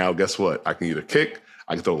 And now, guess what? I can either kick,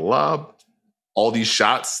 I can throw the lob. All these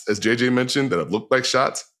shots, as JJ mentioned, that have looked like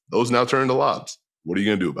shots, those now turn into lobs. What are you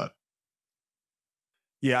going to do about it?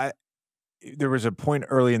 Yeah, there was a point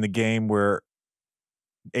early in the game where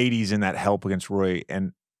AD's in that help against Roy,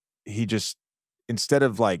 and he just, instead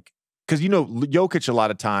of like, because, you know, Jokic a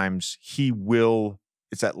lot of times, he will,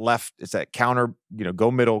 it's that counter, you know,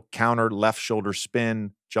 go middle, counter, left shoulder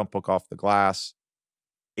spin, jump hook off the glass.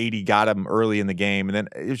 AD got him early in the game, and then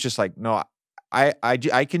it was just like, no, I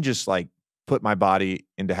can just like put my body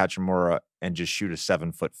into Hachimura and just shoot a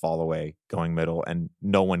 7-foot fall away going middle, and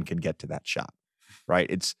no one can get to that shot, right?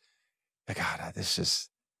 It's, God,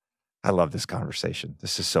 I love this conversation.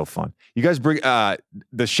 This is so fun. You guys bring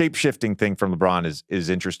the shape-shifting thing from LeBron is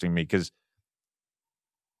interesting to me, because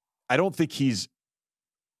I don't think he's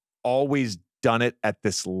always done it at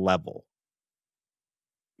this level.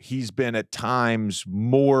 He's been at times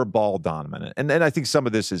more ball dominant. And then I think some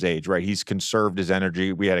of this is age, right? He's conserved his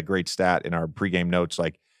energy. We had a great stat in our pregame notes,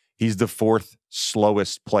 like he's the 4th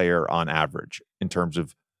slowest player on average in terms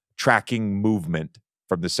of tracking movement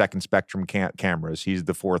from the second spectrum cameras. He's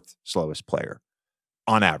the 4th slowest player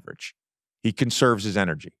on average. He conserves his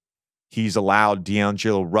energy. He's allowed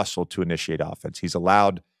D'Angelo Russell to initiate offense. He's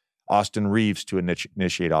allowed Austin Reeves to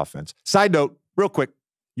initiate offense. Side note, real quick,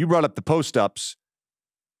 you brought up the post-ups.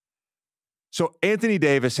 So Anthony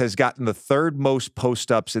Davis has gotten the 3rd most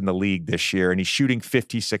post-ups in the league this year, and he's shooting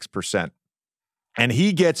 56%. And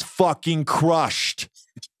he gets fucking crushed.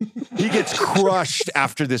 He gets crushed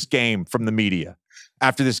after this game from the media.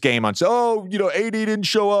 After this game on, you know, AD didn't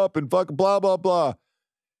show up and fucking blah, blah, blah.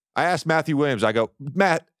 I asked Matthew Williams, I go,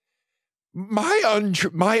 Matt,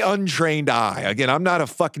 my untrained eye, again, I'm not a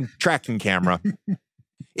fucking tracking camera.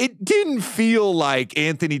 It didn't feel like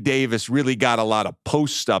Anthony Davis really got a lot of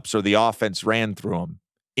post-ups or the offense ran through him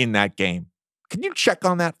in that game. Can you check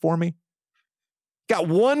on that for me? Got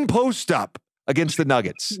 1 post-up against the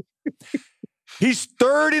Nuggets. He's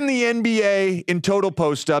 3rd in the NBA in total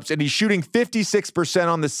post-ups, and he's shooting 56%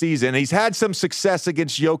 on the season. He's had some success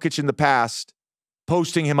against Jokic in the past,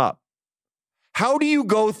 posting him up. How do you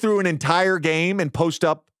go through an entire game and post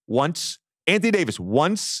up once? Anthony Davis,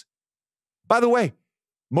 once. By the way,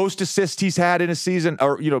 most assists he's had in a season,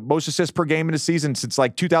 or, you know, most assists per game in a season since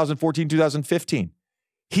like 2014, 2015.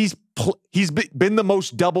 He's been the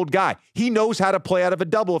most doubled guy. He knows how to play out of a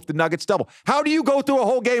double if the Nuggets double. How do you go through a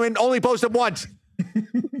whole game and only post him once?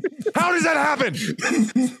 How does that happen?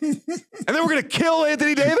 And then we're going to kill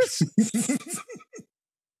Anthony Davis?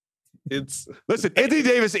 Listen, Anthony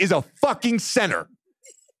Davis is a fucking center.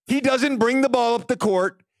 He doesn't bring the ball up the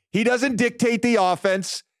court. He doesn't dictate the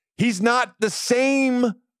offense. He's not the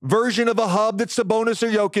same version of a hub that Sabonis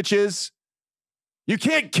or Jokic is. You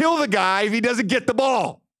can't kill the guy if he doesn't get the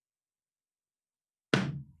ball.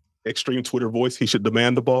 Extreme Twitter voice. He should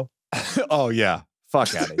demand the ball. Oh, yeah.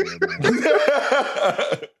 Fuck out of here,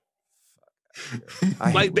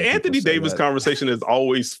 man. Like the Anthony Davis conversation is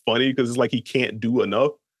always funny because it's like he can't do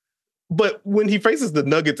enough. But when he faces the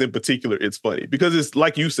Nuggets in particular, it's funny because it's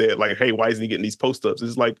like you said, like, hey, why isn't he getting these post-ups?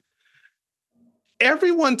 It's like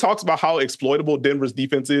everyone talks about how exploitable Denver's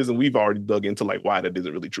defense is, and we've already dug into like why that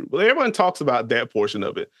isn't really true. But everyone talks about that portion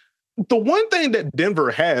of it. The one thing that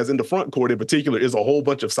Denver has in the front court in particular is a whole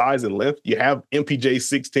bunch of size and length. You have MPJ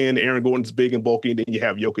 6'10", Aaron Gordon's big and bulky, and then you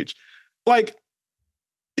have Jokic. Like,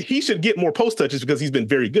 he should get more post touches because he's been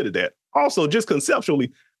very good at that. Also, just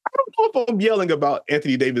conceptually, I don't know if I'm yelling about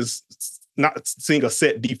Anthony Davis not seeing a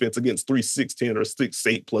set defense against 3 6'10" or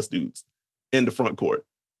 6'8" plus dudes in the front court.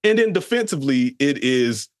 And then defensively, it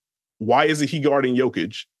is, why isn't he guarding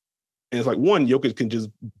Jokic? And it's like, one, Jokic can just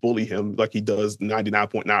bully him like he does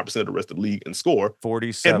 99.9% of the rest of the league and score.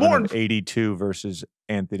 47 of 82 versus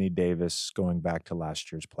Anthony Davis going back to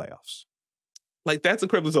last year's playoffs. Like, that's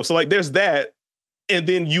incredible stuff. So, like, there's that. And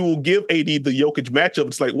then you will give AD the Jokic matchup.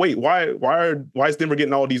 It's like, wait, why is Denver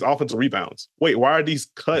getting all these offensive rebounds? Wait, why are these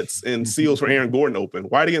cuts and seals for Aaron Gordon open?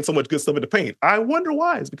 Why are they getting so much good stuff in the paint? I wonder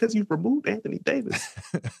why. It's because you've removed Anthony Davis.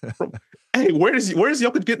 Hey, where is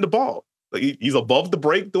Jokic getting the ball? Like, he's above the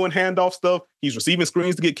break doing handoff stuff. He's receiving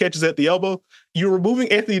screens to get catches at the elbow. You're removing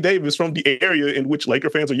Anthony Davis from the area in which Laker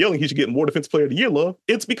fans are yelling he should get more Defensive Player of the Year love.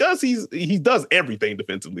 It's because he does everything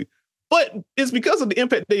defensively. But it's because of the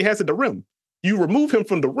impact that he has at the rim. You remove him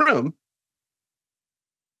from the rim,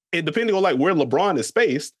 and depending on like where LeBron is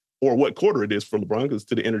spaced or what quarter it is for LeBron, because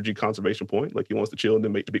to the energy conservation point, like he wants to chill and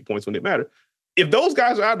then make the big points when they matter. If those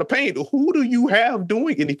guys are out of the paint, who do you have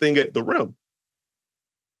doing anything at the rim?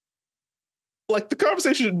 Like, the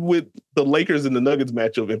conversation with the Lakers and the Nuggets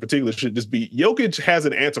matchup in particular should just be Jokic has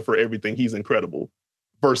an answer for everything. He's incredible.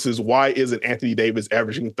 Versus why isn't Anthony Davis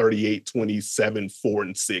averaging 38, 27, 4,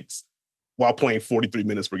 and 6 while playing 43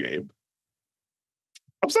 minutes per game?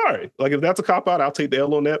 I'm sorry. Like, if that's a cop-out, I'll take the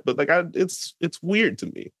L on that. But like, it's weird to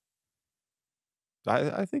me.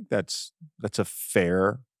 I think that's a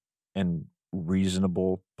fair and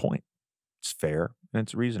reasonable point. It's fair and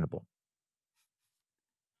it's reasonable.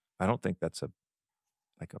 I don't think that's a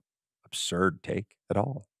absurd take at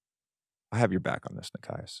all. I have your back on this,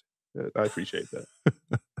 Nekias. I appreciate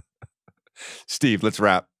that. Steve, let's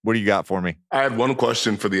wrap. What do you got for me? I had one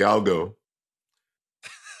question for the algo.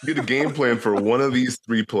 Get a game plan for one of these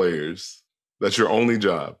three players. That's your only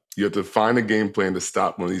job. You have to find a game plan to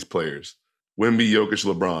stop one of these players. Wemby, Jokic,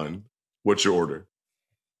 LeBron. What's your order?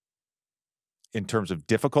 In terms of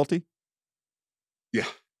difficulty? Yeah.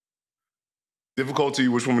 Difficulty,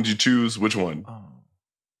 which one would you choose? Which one?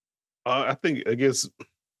 I guess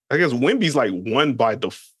Wemby's like one by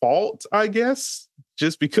default, I guess,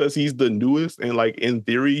 just because he's the newest. And like, in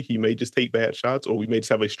theory, he may just take bad shots, or we may just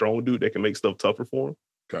have a strong dude that can make stuff tougher for him.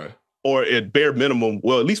 Okay. Or at bare minimum,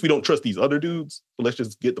 well, at least we don't trust these other dudes. So let's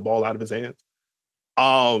just get the ball out of his hands.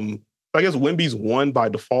 I guess Wemby's one by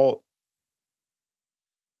default.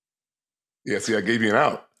 Yeah, see, I gave you an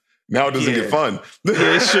out. Now it doesn't get fun.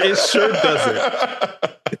 Yeah, it sure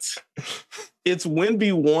doesn't. It's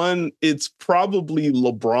Wemby 1. It's probably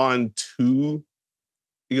LeBron 2,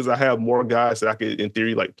 because I have more guys that I could, in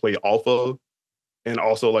theory, like play off of. And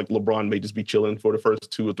also, like, LeBron may just be chilling for the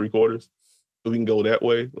first 2 or 3 quarters. So we can go that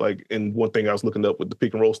way. Like, and one thing I was looking up with the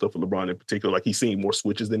pick and roll stuff with LeBron in particular, like, he's seen more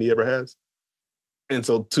switches than he ever has. And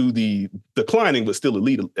so to the declining but still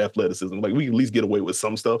elite athleticism, like, we can at least get away with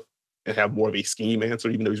some stuff and have more of a scheme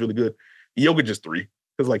answer, even though he's really good. Jokic just 3.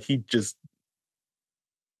 Because, like, he just,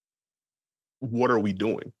 what are we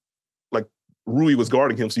doing? Like, Rui was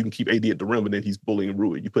guarding him so you can keep AD at the rim, and then he's bullying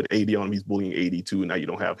Rui. You put AD on him, he's bullying AD too, and now you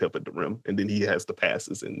don't have help at the rim. And then he has the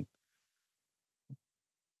passes. And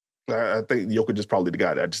I think Jokic is probably the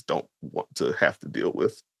guy that I just don't want to have to deal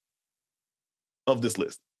with of this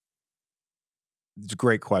list. It's a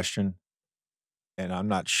great question. And I'm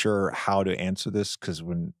not sure how to answer this, because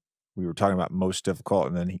when we were talking about most difficult,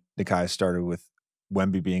 and then Nekias started with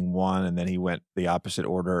Wemby being 1, and then he went the opposite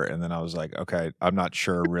order, and then I was like, okay, I'm not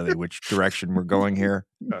sure really which direction we're going here.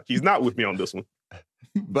 He's not with me on this one.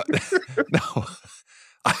 But no,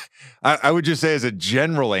 I would just say as a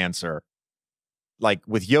general answer, like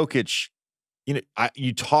with Jokic, you know,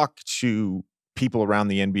 you talk to people around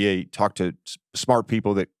the NBA, talk to smart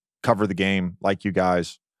people that cover the game like you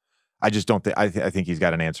guys. I just don't think, I think he's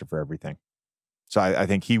got an answer for everything. So I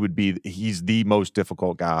think he's the most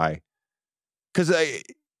difficult guy. Because it's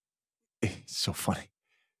so funny.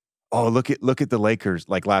 Oh, look at the Lakers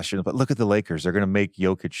like last year. But look at the Lakers. They're going to make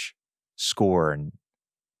Jokic score, and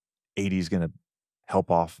AD is going to help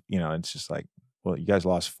off. You know, it's just like, well, you guys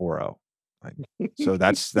lost 4-0. Like, so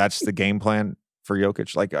that's the game plan for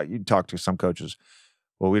Jokic. Like you talk to some coaches,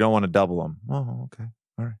 well, we don't want to double him. Oh, okay,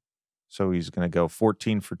 all right. So he's going to go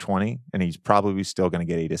 14 for 20, and he's probably still going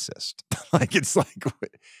to get 8 assists. Like it's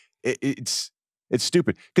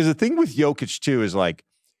stupid. Because the thing with Jokic too is like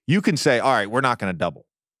you can say, all right, we're not going to double,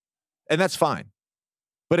 and that's fine.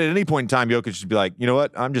 But at any point in time, Jokic should be like, you know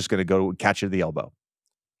what? I'm just going to go catch it at the elbow.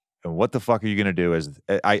 And what the fuck are you going to do? Is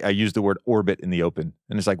I use the word orbit in the open.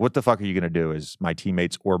 And it's like, what the fuck are you going to do is my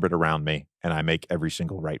teammates orbit around me and I make every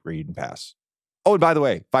single right read and pass. Oh, and by the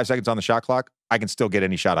way, 5 seconds on the shot clock, I can still get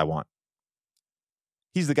any shot I want.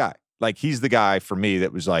 He's the guy. Like, he's the guy for me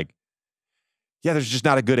that was like, yeah, there's just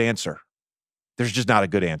not a good answer. There's just not a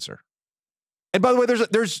good answer. And by the way,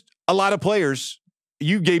 there's a lot of players.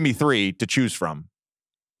 You gave me 3 to choose from.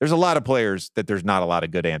 There's a lot of players that there's not a lot of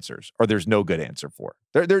good answers, or there's no good answer for.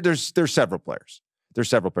 There's several players. There's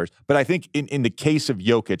several players. But I think in the case of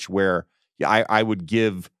Jokic, where I would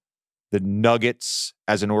give the Nuggets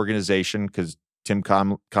as an organization, because Tim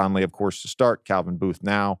Conley, of course, to start, Calvin Booth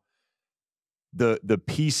now, the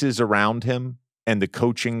pieces around him and the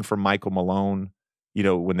coaching from Michael Malone, you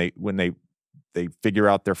know, when they figure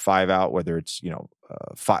out their 5 out, whether it's, you know,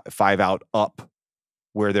 5 out up,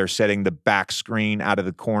 where they're setting the back screen out of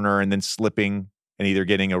the corner and then slipping and either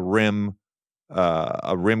getting a rim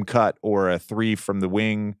cut or a 3 from the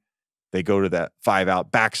wing. They go to that 5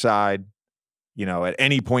 out backside. You know, at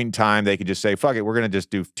any point in time, they could just say, fuck it, we're going to just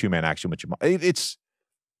do 2-man action with Jamal. We're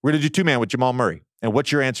going to do 2-man with Jamal Murray. And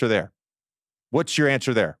what's your answer there? What's your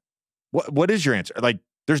answer there? What is your answer? Like,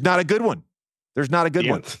 there's not a good one. There's not a good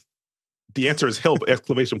one. The answer is help,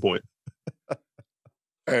 exclamation point.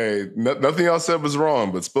 Hey, nothing y'all said was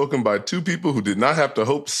wrong, but spoken by 2 people who did not have to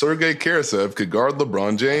hope Sergei Karasev could guard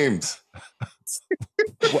LeBron James.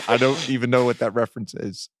 Well, I don't even know what that reference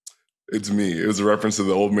is. It's me. It was a reference to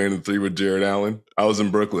the Old Man and 3 with Jared Allen. I was in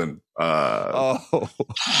Brooklyn with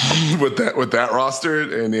that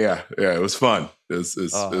roster, and yeah, it was fun. It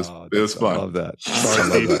was fun. I love that. I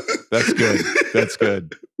love that. That's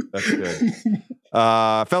good. That's good.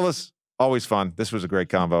 Fellas, always fun. This was a great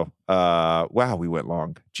combo. Wow, we went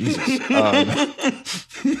long. Jesus. All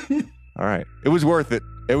right. It was worth it.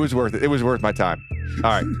 It was worth it. It was worth my time.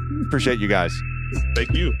 All right. Appreciate you guys.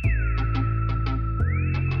 Thank you.